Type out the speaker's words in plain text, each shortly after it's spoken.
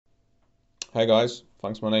Hey guys,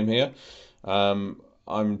 Thanks my name here.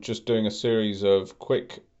 I'm just doing a series of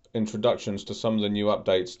quick introductions to some of the new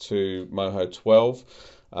updates to Moho 12,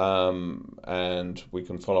 and we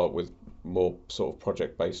can follow up with more sort of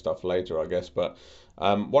project-based stuff later, I guess. But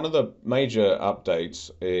one of the major updates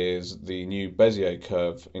is the new Bezier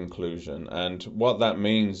curve inclusion, and what that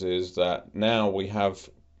means is that now we have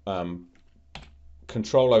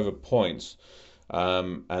control over points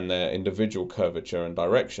and their individual curvature and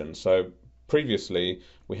direction. So previously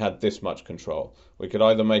we had this much control. We could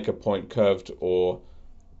either make a point curved or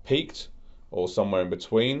peaked or somewhere in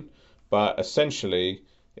between, but essentially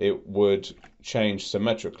it would change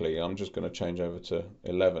symmetrically. I'm just going to change over to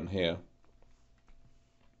 11 here.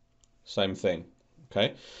 Same thing.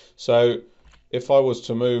 Okay, so if I was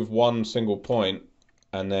to move one single point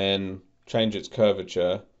and then change its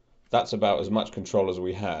curvature, that's about as much control as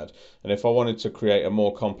we had. And if I wanted to create a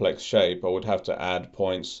more complex shape, I would have to add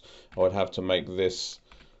points. I would have to make this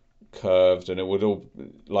curved, and it would all,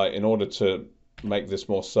 like, in order to make this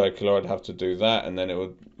more circular, I'd have to do that, and then it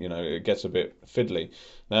would, it gets a bit fiddly.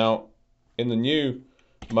 Now, in the new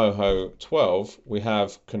Moho 12, we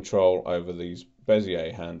have control over these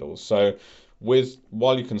Bezier handles. So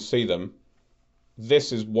while you can see them,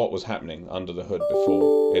 this is what was happening under the hood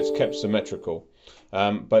before. It's kept symmetrical.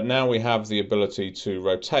 But now we have the ability to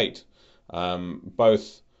rotate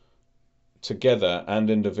both together and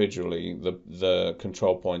individually the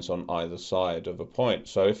control points on either side of a point.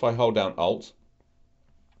 So if I hold down Alt,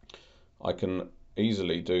 I can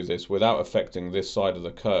easily do this without affecting this side of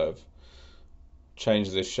the curve.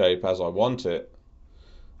 Change this shape as I want it,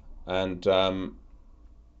 and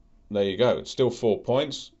there you go. It's still 4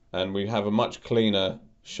 points, and we have a much cleaner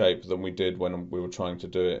shape than we did when we were trying to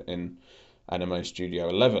do it in Anime Studio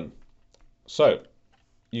 11. So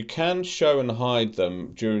you can show and hide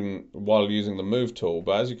them while using the move tool,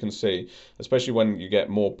 but as you can see, especially when you get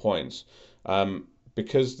more points,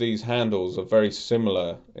 because these handles are very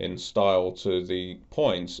similar in style to the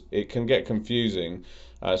points, it can get confusing,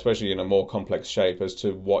 especially in a more complex shape, as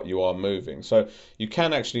to what you are moving. So you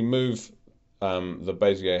can actually move the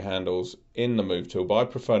Bezier handles in the move tool, but I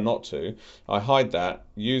prefer not to. I hide that,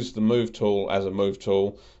 use the move tool as a move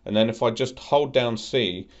tool, and then if I just hold down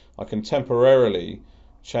C, I can temporarily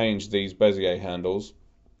change these Bezier handles,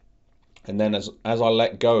 and then as I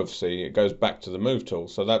let go of C, it goes back to the move tool.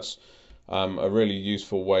 So that's a really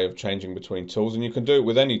useful way of changing between tools, and you can do it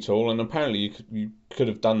with any tool, and apparently you could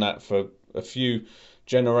have done that for a few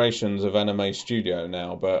generations of Anime Studio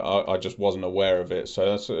now, but I just wasn't aware of it. So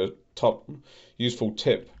that's a top useful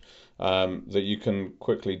tip, that you can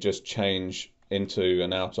quickly just change into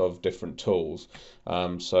and out of different tools.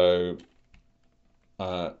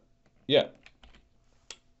 Yeah.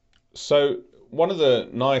 So one of the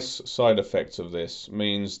nice side effects of this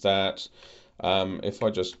means that if I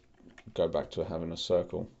just go back to having a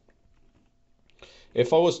circle,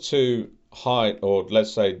 if I was to hide, or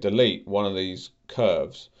let's say delete, one of these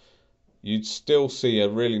curves, you'd still see a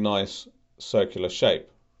really nice circular shape.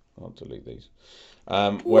 I'll delete these.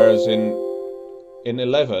 Whereas in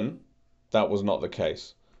 11, that was not the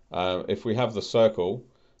case. If we have the circle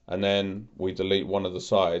and then we delete one of the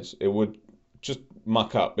sides, it would just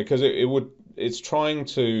muck up, because it's trying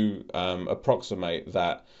to approximate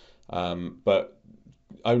that, but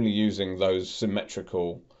only using those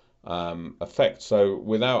symmetrical effects. So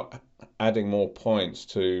without adding more points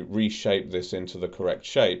to reshape this into the correct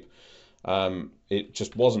shape, it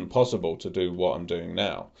just wasn't possible to do what I'm doing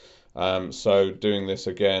now. So doing this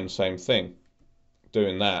again, same thing.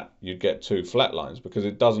 Doing that, you'd get two flat lines, because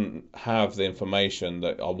it doesn't have the information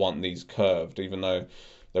that I want these curved, even though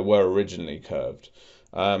they were originally curved.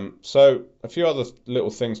 So a few other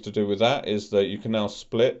little things to do with that is that you can now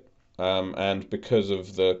split, and because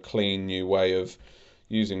of the clean new way of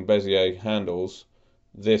using Bezier handles,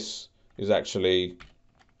 this is actually,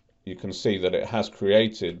 you can see that it has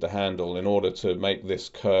created the handle in order to make this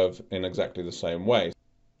curve in exactly the same way.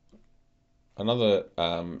 Another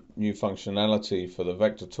new functionality for the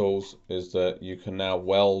vector tools is that you can now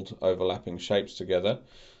weld overlapping shapes together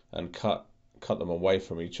and cut them away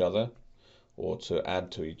from each other, or to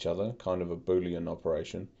add to each other, kind of a Boolean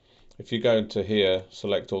operation. If you go into here,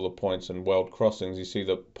 select all the points and weld crossings, you see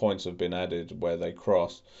that points have been added where they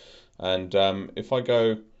cross. And if I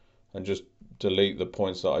go and just delete the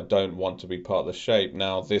points that I don't want to be part of the shape,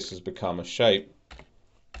 now this has become a shape,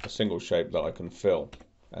 a single shape that I can fill,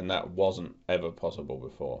 and that wasn't ever possible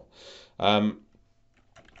before.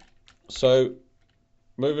 So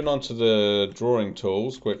moving on to the drawing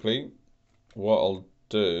tools quickly, what I'll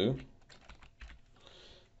do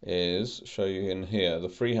is show you in here the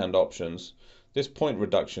freehand options. This point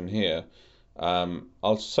reduction here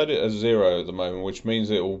I'll set it as 0 at the moment, which means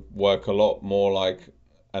it will work a lot more like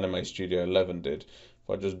Anime Studio 11 did. If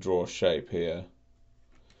I just draw a shape here,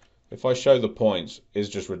 if I show the points, it's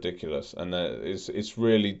just ridiculous, and it's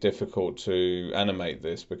really difficult to animate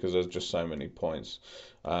this because there's just so many points.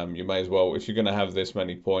 You may as well, if you're going to have this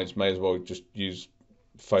many points, may as well just use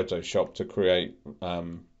Photoshop to create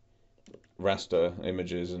raster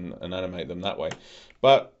images and animate them that way.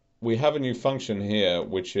 But we have a new function here,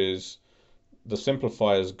 which is the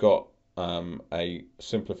simplifier's got a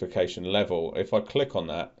simplification level. If I click on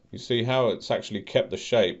that, you see how it's actually kept the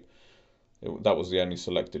shape. That was the only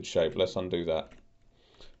selected shape. Let's undo that.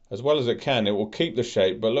 As well as it can, it will keep the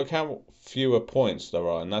shape, but look how fewer points there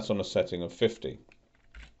are, and that's on a setting of 50.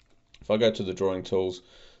 If I go to the drawing tools,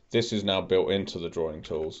 this is now built into the drawing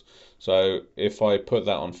tools. So if I put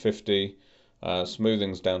that on 50,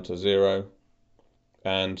 smoothing's down to 0,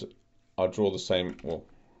 and I'll draw the same, well,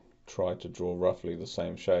 try to draw roughly the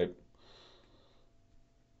same shape.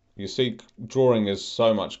 You see, drawing is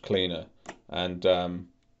so much cleaner and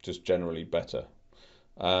just generally better.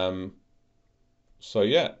 So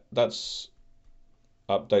yeah, that's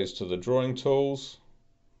updates to the drawing tools.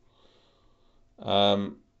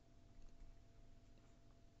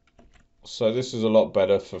 So this is a lot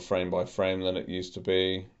better for frame by frame than it used to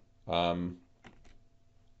be. And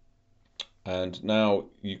now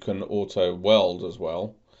you can auto weld as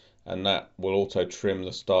well, and that will auto trim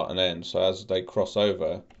the start and end. So as they cross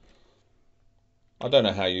over, I don't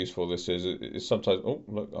know how useful this is. It's sometimes, oh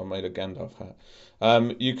look, I made a Gandalf hat.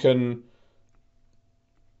 You can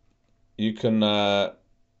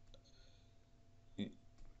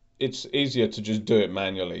it's easier to just do it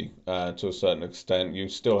manually to a certain extent. You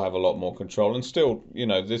still have a lot more control, and still, you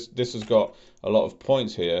know, this has got a lot of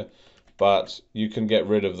points here, but you can get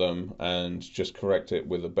rid of them and just correct it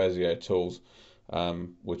with the Bezier tools,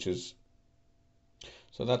 which is,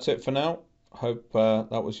 so that's it for now. Hope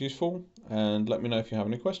that was useful, and let me know if you have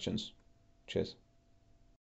any questions. Cheers.